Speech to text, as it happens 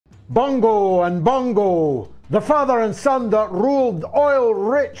Bongo and Bongo, the father and son that ruled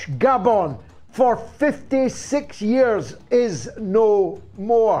oil-rich Gabon for 56 years, is no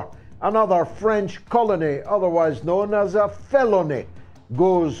more. Another French colony, otherwise known as a felony,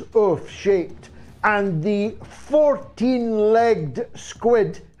 goes oaf-shaped. And the 14-legged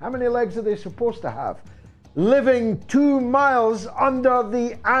squid, how many legs are they supposed to have, living 2 miles under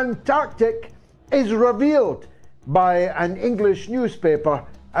the Antarctic, is revealed by an English newspaper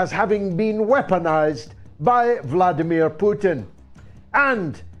as having been weaponized by Vladimir Putin.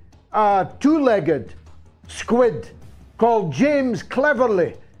 And a 2-legged squid called James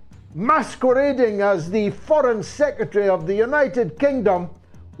Cleverly, masquerading as the Foreign Secretary of the United Kingdom,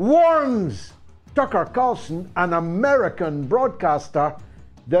 warns Tucker Carlson, an American broadcaster,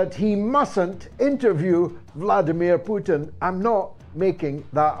 that he mustn't interview Vladimir Putin. I'm not making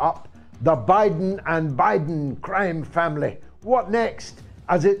that up. The Biden and Biden crime family. What next?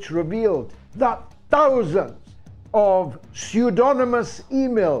 As it's revealed that thousands of pseudonymous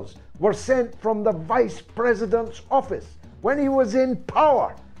emails were sent from the Vice President's office when he was in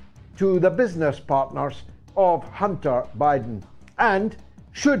power to the business partners of Hunter Biden. And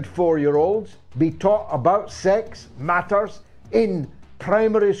should 4-year-olds be taught about sex matters in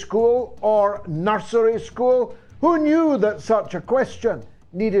primary school or nursery school? Who knew that such a question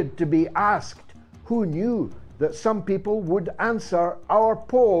needed to be asked? Who knew that some people would answer our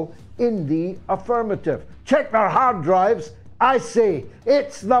poll in the affirmative? Check their hard drives. I say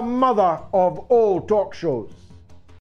it's the mother of all talk shows.